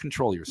handcuffs around.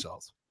 Control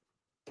yourselves.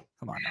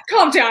 Come on now.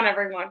 Calm down,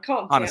 everyone. Calm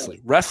down.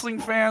 Honestly, wrestling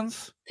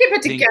fans. Keep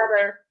it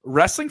together.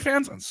 Wrestling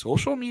fans on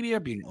social media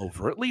being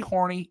overtly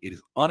horny. It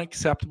is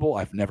unacceptable.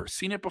 I've never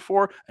seen it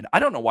before. And I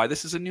don't know why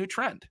this is a new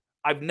trend.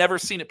 I've never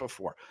seen it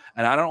before.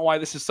 And I don't know why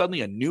this is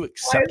suddenly a new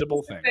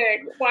acceptable thing.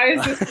 Why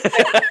is this a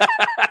thing?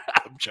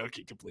 I'm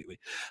joking completely.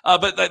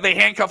 But they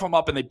handcuff him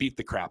up and they beat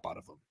the crap out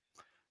of him.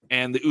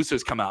 And the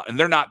Usos come out, and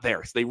they're not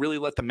there. So they really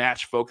let the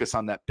match focus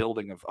on that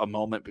building of a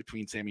moment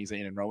between Sami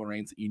Zayn and Roman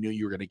Reigns that you knew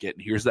you were going to get.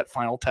 And here's that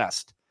final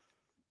test.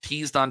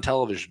 Teased on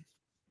television.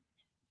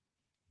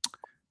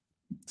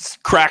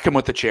 Crack him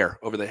with the chair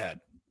over the head.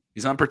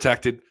 He's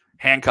unprotected,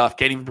 handcuffed,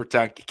 can't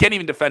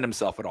even defend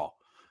himself at all.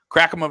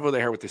 Crack him over the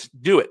head with this.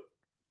 Do it.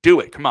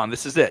 Come on,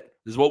 this is it.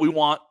 This is what we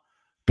want.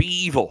 Be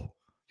evil.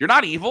 You're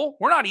not evil.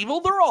 We're not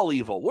evil. They're all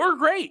evil. We're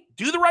great.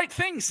 Do the right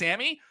thing,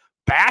 Sammy.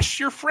 Bash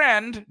your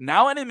friend,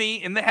 now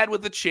enemy, in the head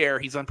with the chair.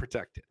 He's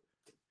unprotected.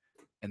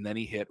 And then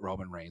he hit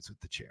Roman Reigns with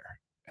the chair.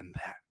 And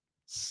that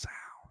sound,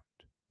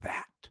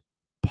 that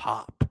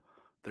pop,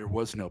 there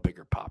was no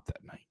bigger pop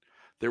that night.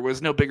 There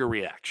was no bigger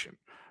reaction.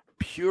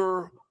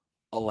 Pure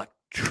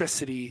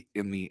electricity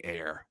in the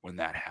air when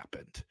that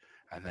happened.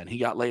 And then he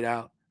got laid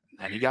out. And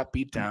then he got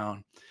beat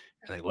down.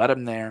 And they let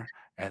him there.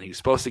 And he was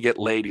supposed to get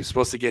laid. He was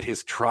supposed to get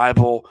his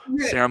tribal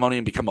ceremony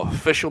and become an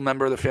official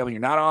member of the family.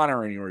 You're not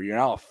honoring you. You're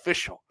now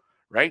official.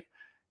 Right?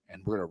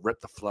 And we're going to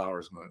rip the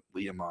flowers and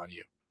lay them on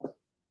you.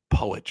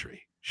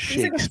 Poetry.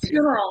 Shakespeare. It was like a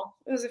funeral.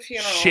 It was a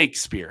funeral.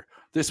 Shakespeare.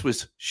 This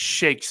was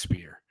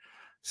Shakespeare.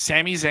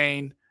 Sami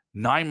Zayn,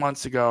 9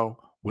 months ago,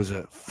 was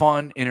a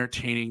fun,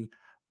 entertaining,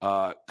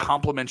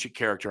 complimentary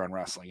character on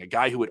wrestling. A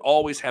guy who would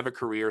always have a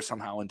career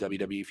somehow in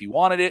WWE if he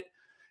wanted it.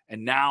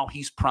 And now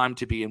he's primed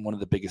to be in one of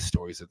the biggest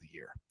stories of the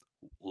year.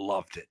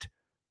 Loved it.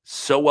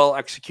 So well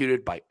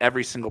executed by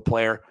every single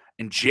player.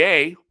 And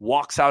Jay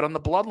walks out on the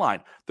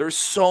bloodline. There's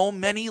so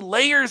many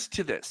layers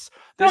to this.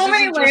 So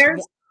many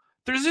layers.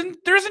 There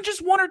isn't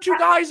just one or two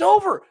guys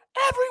over.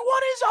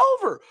 Everyone is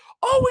over.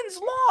 Owens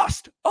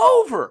lost.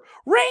 Over.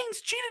 Reigns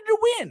cheated to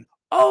win.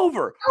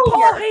 Over.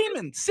 Paul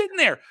Heyman sitting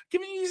there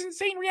giving these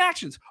insane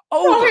reactions.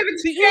 Over.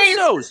 The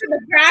Usos.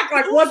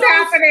 What's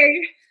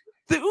happening?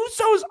 The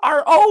Usos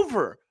are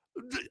over.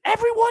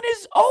 Everyone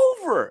is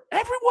over.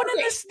 Everyone in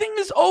this thing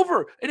is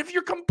over. And if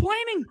you're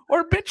complaining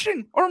or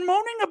bitching or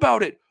moaning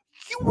about it,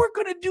 you were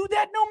going to do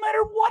that no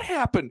matter what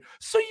happened.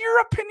 So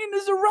your opinion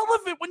is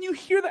irrelevant when you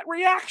hear that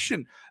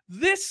reaction.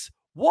 This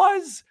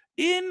was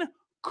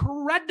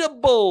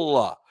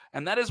incredible.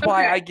 And that is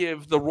why I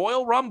give the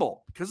Royal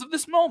Rumble, because of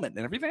this moment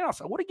and everything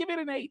else, I would have given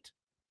it an 8.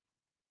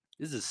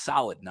 This is a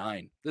solid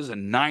 9. This is a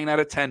 9 out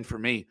of 10 for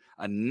me.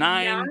 A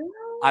 9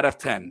 out of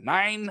 10.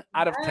 9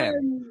 out of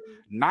 10.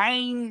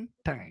 9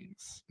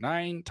 times.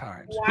 9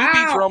 times. Wow. Who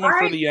beats Roman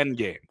for the end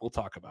game? We'll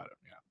talk about it.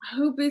 Yeah.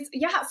 Who beats?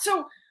 Yeah.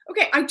 So,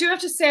 okay, I do have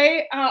to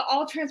say,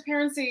 all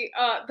transparency,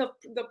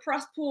 the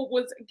press pool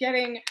was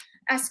getting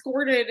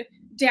escorted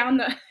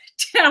down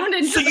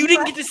into So you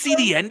didn't get to see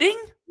the ending?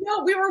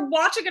 No, we were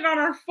watching it on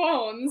our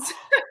phones.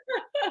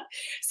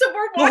 So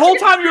we're watching the whole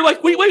time. You're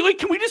like, wait,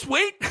 can we just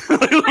wait? Because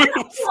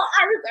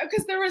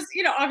there was,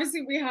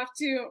 obviously we have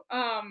to,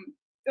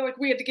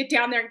 we had to get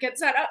down there and get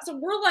set up. So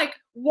we're like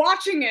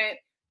watching it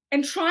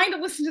and trying to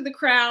listen to the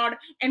crowd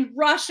and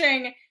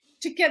rushing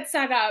to get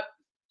set up.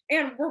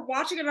 And we're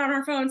watching it on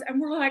our phones and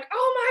we're like,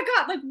 oh my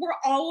God, like we're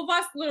all of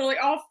us, literally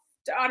all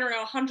I don't know,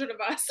 100 of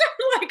us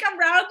are like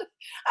around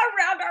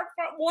our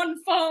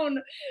one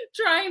phone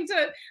trying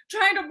to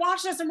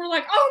watch this, and we're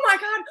like, oh my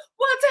God,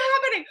 what's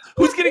happening?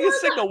 Who's getting a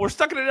signal? We're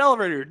stuck in an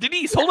elevator.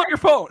 Denise, hold up your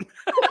phone.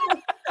 I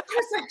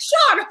was like,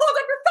 Sean, hold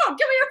up your phone.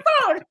 Give me your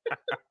phone.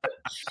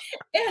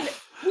 And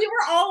we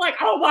were all like,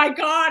 oh my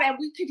God. And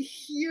we could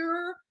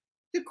hear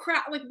the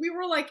crowd. Like, we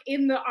were like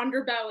in the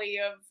underbelly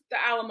of the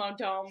Alamo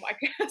Dome, I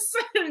guess.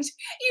 And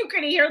you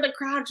could hear the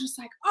crowd just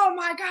like, oh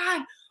my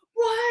God,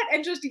 what?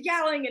 And just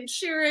yelling and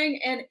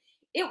cheering. And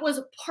it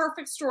was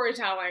perfect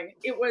storytelling.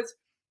 It was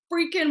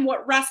freaking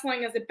what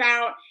wrestling is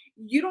about.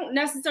 You don't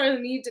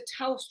necessarily need to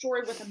tell a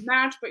story with a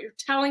match, but you're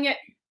telling it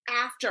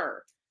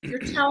after. You're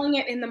telling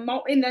it in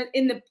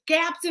the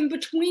gaps in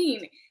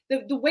between,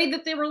 the way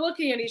that they were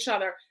looking at each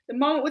other, the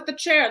moment with the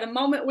chair, the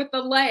moment with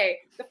the lei,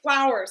 the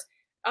flowers,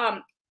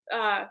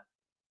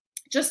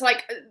 just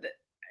like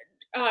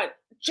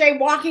Jay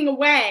walking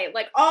away,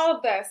 like all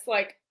of this,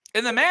 like.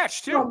 In the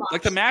match too, so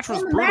like the match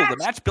was brutal. The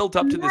match built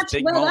up to this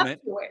big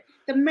moment.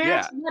 The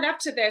match led up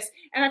to this,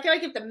 and I feel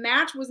like if the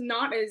match was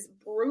not as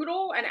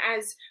brutal and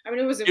as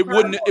it was, it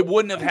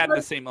wouldn't have had the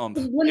same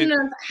moment. It wouldn't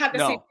have had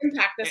the same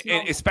impact. This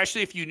moment,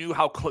 especially if you knew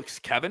how close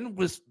Kevin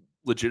was,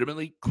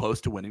 legitimately close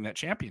to winning that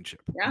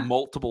championship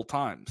multiple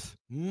times,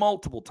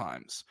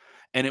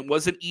 and it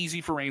wasn't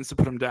easy for Reigns to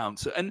put him down.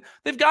 So, and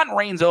they've gotten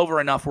Reigns over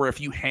enough where if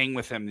you hang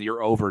with him,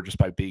 you're over just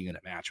by being in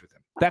a match with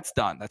him. That's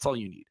done. That's all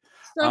you need.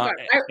 So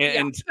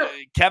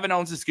Kevin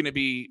Owens is going to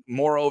be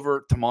more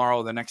over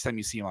tomorrow the next time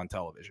you see him on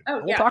television.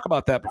 We'll talk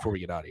about that before we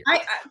get out of here.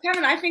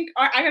 Kevin, I think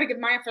I got to give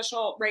my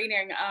official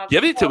rating.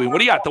 Give it to me. What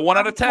do you got? The 1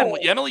 out of 10.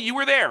 Emily, you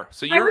were there.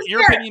 So your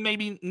opinion may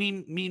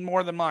mean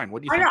more than mine.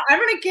 What do you think? I'm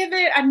going to give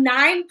it a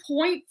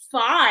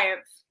 9.5.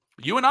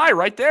 You and I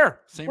right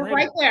there. Same rating.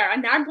 Right there. A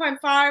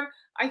 9.5.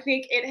 I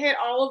think it hit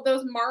all of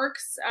those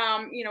marks.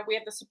 We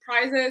had the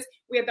surprises.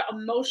 We had the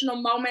emotional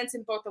moments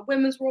in both the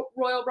women's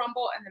Royal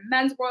Rumble and the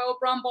men's Royal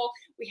Rumble.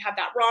 We had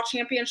that Raw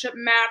Championship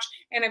match.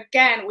 And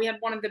again, we had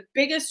one of the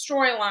biggest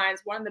storylines,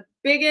 one of the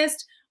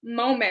biggest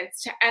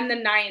moments to end the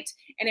night.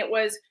 And it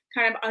was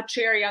kind of a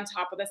cherry on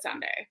top of the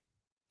sundae.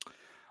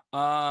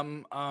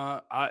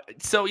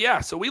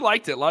 So we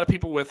liked it. A lot of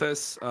people with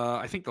us.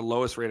 I think the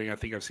lowest rating I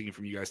think I've seen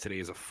from you guys today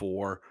is a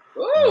 4.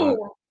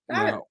 Ooh,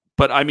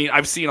 but I mean,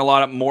 I've seen a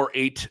lot of more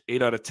 8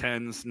 out of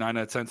 10s, 9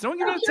 out of 10s. No one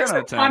give it a 10 out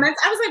of 10.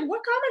 Comments. I was like,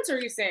 what comments are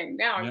you seeing?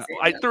 Now I'm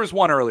seeing there was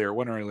one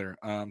earlier.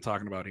 I'm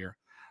talking about here.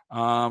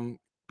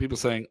 People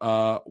saying,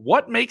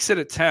 what makes it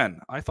a 10?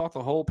 I thought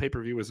the whole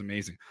pay-per-view was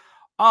amazing.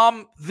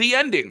 The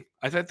ending.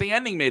 I thought the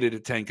ending made it a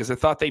 10 because I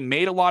thought they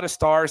made a lot of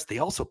stars. They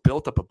also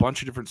built up a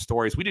bunch of different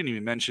stories. We didn't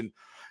even mention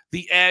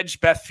the Edge,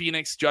 Beth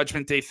Phoenix,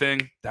 Judgment Day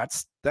thing.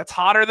 That's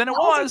hotter than it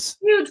was.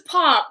 Huge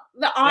pop.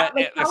 That's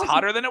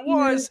hotter than it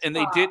was. And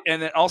they did.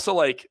 And then also,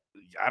 like,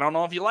 I don't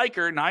know if you like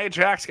her, Nia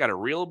Jax got a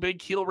real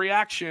big heel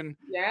reaction.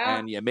 Yeah.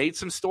 And you made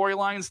some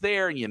storylines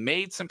there, and you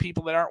made some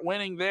people that aren't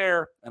winning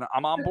there. And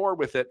I'm on board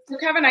with it. So,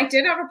 Kevin, I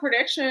did have a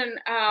prediction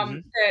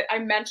that I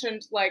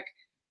mentioned, like,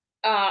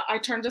 I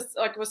turned to,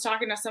 like, was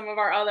talking to some of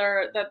our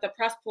the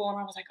press pool, and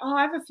I was like, oh,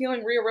 I have a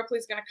feeling Rhea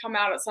Ripley's going to come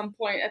out at some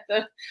point at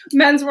the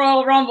men's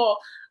Royal Rumble.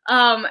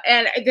 And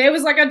it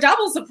was like a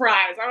double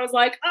surprise. I was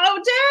like,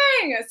 oh,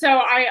 dang. So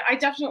I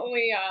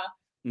definitely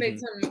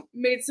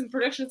made some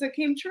predictions that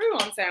came true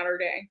on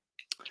Saturday.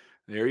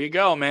 There you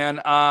go,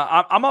 man.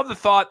 I'm of the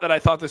thought that I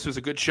thought this was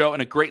a good show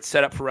and a great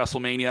setup for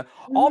WrestleMania.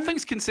 All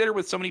things considered,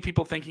 with so many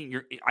people thinking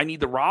I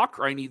need The Rock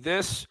or I need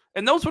this,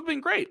 and those would have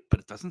been great, but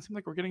it doesn't seem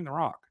like we're getting The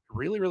Rock. It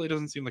really, really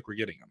doesn't seem like we're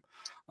getting him.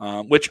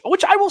 Which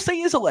I will say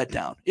is a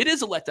letdown. It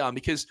is a letdown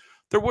because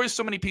there were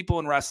so many people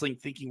in wrestling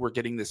thinking we're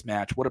getting this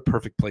match. What a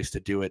perfect place to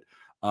do it.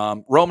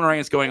 Roman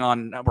Reigns going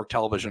on network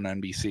television,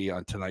 NBC,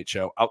 on Tonight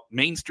Show.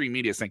 Mainstream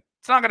media saying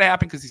it's not going to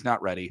happen because he's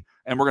not ready,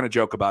 and we're going to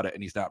joke about it,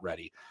 and he's not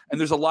ready. And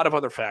there's a lot of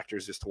other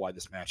factors as to why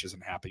this match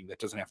isn't happening that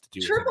doesn't have to do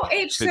with Triple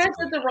H said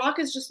that The Rock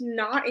is just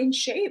not in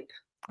shape.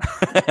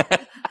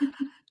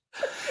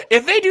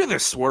 If they do the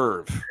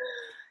swerve,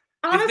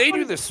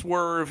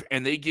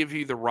 and they give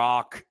you The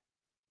Rock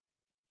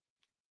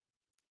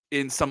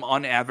in some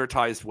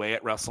unadvertised way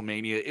at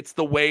WrestleMania, it's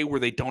the way where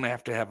they don't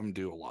have to have him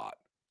do a lot.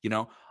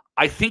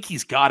 I think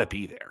he's got to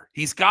be there.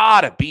 He's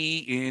got to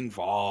be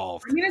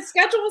involved. I mean, his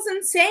schedule is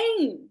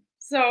insane.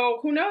 So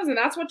who knows? And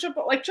that's what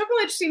Triple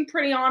H seemed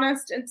pretty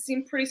honest and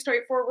seemed pretty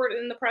straightforward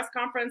in the press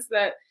conference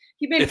that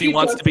if he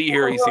wants to be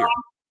here, he's here.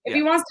 If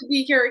he wants to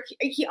be here,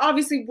 he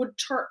obviously would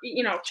turn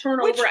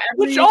over every.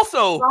 Which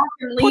also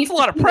puts a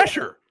lot of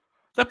pressure.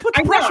 That puts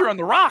pressure on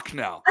The Rock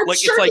now. I'm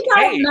sure he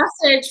got a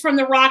message from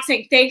The Rock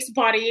saying, thanks,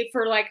 buddy,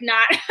 for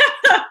not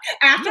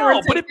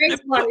afterwards. No,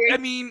 but I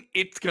mean,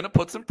 it's going to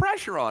put some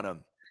pressure on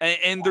him.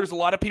 And there's a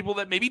lot of people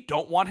that maybe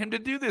don't want him to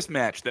do this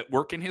match, that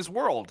work in his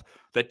world,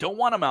 that don't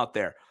want him out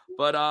there.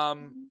 But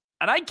and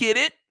I get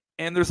it.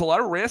 And there's a lot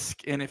of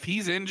risk. And if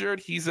he's injured,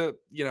 he's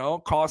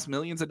costs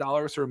millions of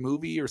dollars for a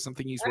movie or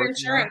something he's working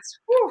insurance.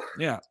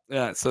 on.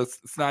 Yeah. So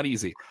it's not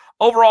easy.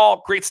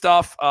 Overall, great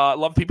stuff.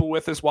 Love people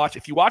with us. Watch.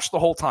 If you watch the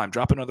whole time,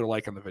 drop another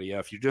like on the video.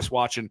 If you're just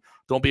watching,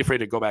 don't be afraid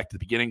to go back to the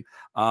beginning.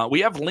 We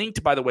have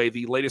linked, by the way,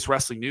 the latest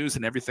wrestling news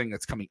and everything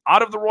that's coming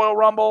out of the Royal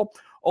Rumble.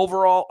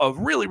 Overall, a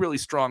really, really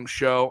strong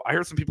show. I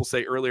heard some people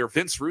say earlier,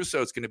 Vince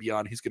Russo is going to be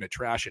on. He's going to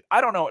trash it. I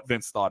don't know what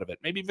Vince thought of it.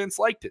 Maybe Vince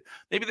liked it.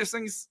 Maybe there's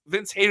things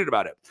Vince hated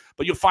about it.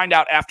 But you'll find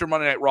out after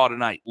Monday Night Raw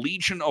tonight.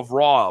 Legion of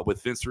Raw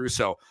with Vince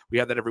Russo. We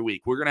have that every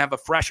week. We're going to have a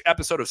fresh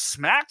episode of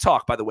Smack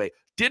Talk, by the way.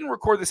 Didn't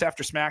record this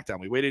after SmackDown.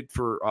 We waited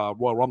for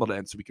Royal Rumble to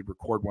end so we could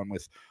record one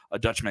with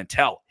Dutch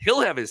Mantel.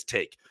 He'll have his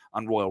take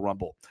on Royal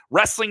Rumble.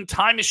 Wrestling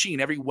Time Machine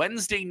every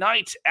Wednesday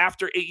night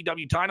after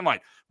AEW Dynamite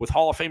with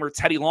Hall of Famer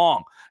Teddy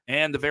Long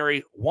and the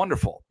very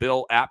wonderful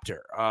Bill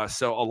Apter.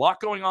 So a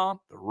lot going on.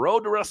 The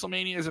road to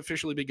WrestleMania has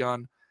officially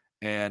begun,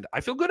 and I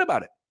feel good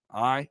about it.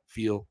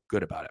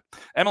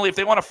 Emily, if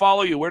they want to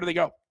follow you, where do they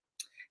go?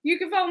 You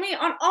can follow me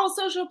on all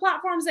social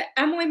platforms at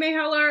Emily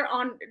Mayheller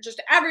on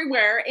just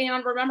everywhere.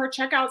 And remember,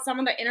 check out some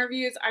of the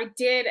interviews I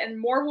did,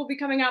 and more will be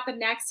coming out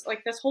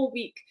this whole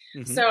week.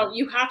 Mm-hmm. So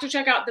you have to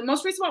check out. The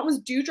most recent one was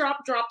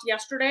dropped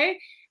yesterday.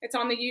 It's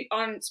on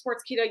on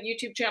Sportskeeda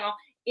YouTube channel.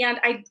 And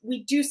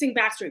we do sing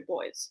Backstreet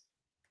Boys.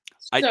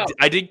 So.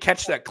 I did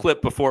catch that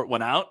clip before it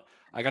went out.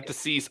 I got to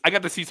see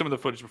some of the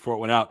footage before it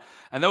went out.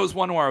 And that was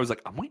one where I was like,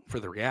 I'm waiting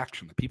for the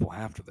reaction that people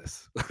have to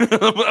this.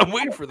 I'm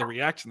waiting for the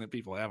reaction that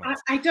people have.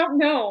 I don't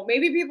know.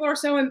 Maybe people are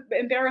so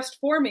embarrassed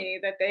for me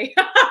that they.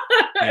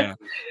 Yeah.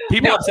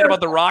 People upset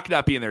about The Rock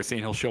not being there,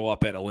 saying he'll show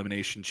up at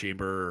Elimination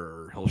Chamber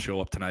or he'll show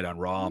up tonight on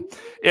Raw.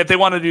 If they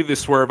want to do this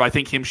swerve, I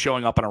think him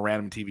showing up on a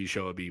random TV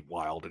show would be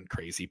wild and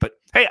crazy. But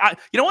hey,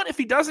 you know what? If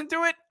he doesn't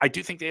do it, I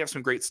do think they have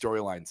some great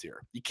storylines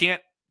here. You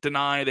can't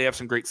deny they have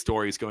some great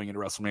stories going into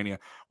WrestleMania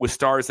with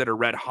stars that are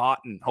red hot,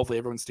 and hopefully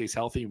everyone stays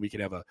healthy and we can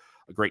have a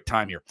great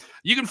time here.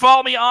 You can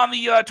follow me on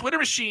the Twitter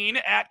machine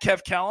at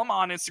Kev Kellum,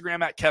 on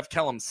Instagram at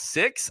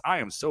KevKellum6. I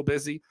am so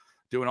busy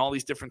doing all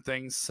these different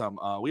things.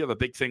 We have a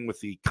big thing with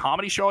the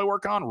comedy show I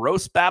work on,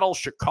 Roast Battle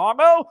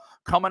Chicago,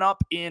 coming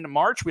up in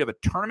March. We have a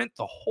tournament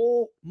the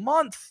whole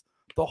month.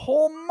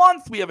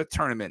 We have a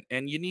tournament,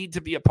 and you need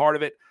to be a part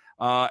of it.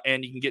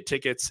 And you can get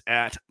tickets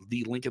at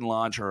the Lincoln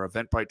Lodge or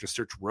Eventbrite. Just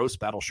search Roast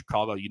Battle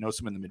Chicago. You know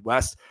some in the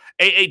Midwest.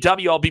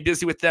 AAW, I'll be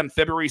busy with them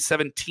February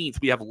 17th.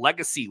 We have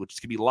Legacy, which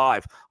is going to be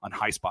live on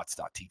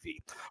highspots.tv.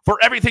 For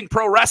everything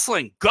pro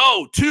wrestling,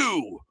 go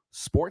to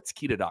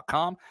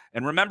sportskeeda.com.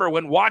 And remember,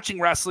 when watching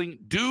wrestling,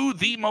 do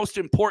the most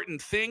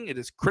important thing. It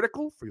is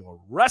critical for your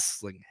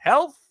wrestling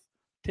health.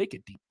 Take a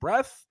deep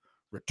breath.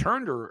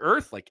 Return to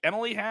earth like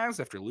Emily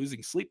has after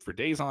losing sleep for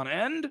days on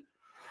end.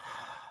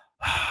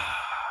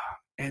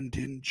 And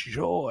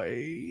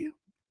enjoy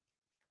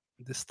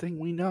this thing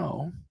we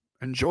know.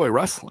 Enjoy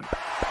wrestling. Watch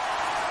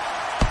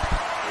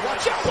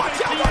out,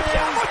 watch out, watch out.